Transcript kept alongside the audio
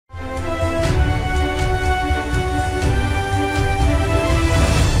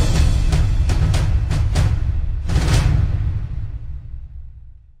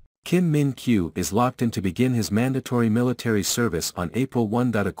Kim Min Kyu is locked in to begin his mandatory military service on April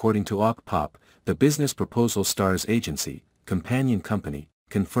 1. According to Ok-Pop, the Business Proposal Stars agency, companion company,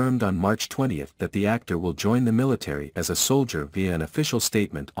 confirmed on March 20 that the actor will join the military as a soldier via an official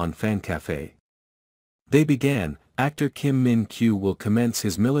statement on Fan Cafe. They began, actor Kim Min Kyu will commence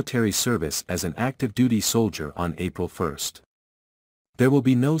his military service as an active duty soldier on April 1. There will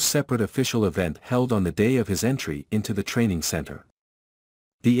be no separate official event held on the day of his entry into the training center.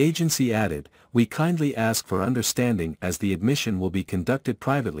 The agency added, "We kindly ask for understanding as the admission will be conducted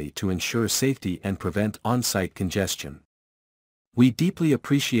privately to ensure safety and prevent on-site congestion. We deeply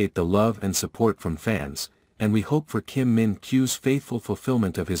appreciate the love and support from fans, and we hope for Kim Min Kyu's faithful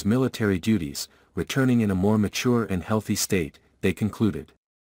fulfillment of his military duties, returning in a more mature and healthy state," they concluded.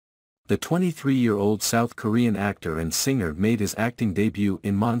 The 23-year-old South Korean actor and singer made his acting debut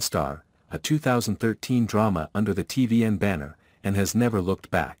in Monstar, a 2013 drama under the TVN banner, and has never looked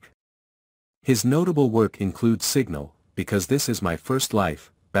back. His notable work includes Signal, Because This Is My First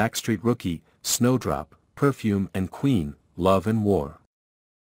Life, Backstreet Rookie, Snowdrop, Perfume and Queen, Love and War.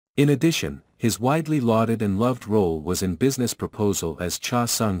 In addition, his widely lauded and loved role was in Business Proposal as Cha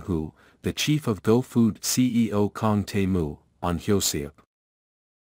Sung-hoo, the chief of Go Food CEO Kong Tae-moo, on Hyoseop.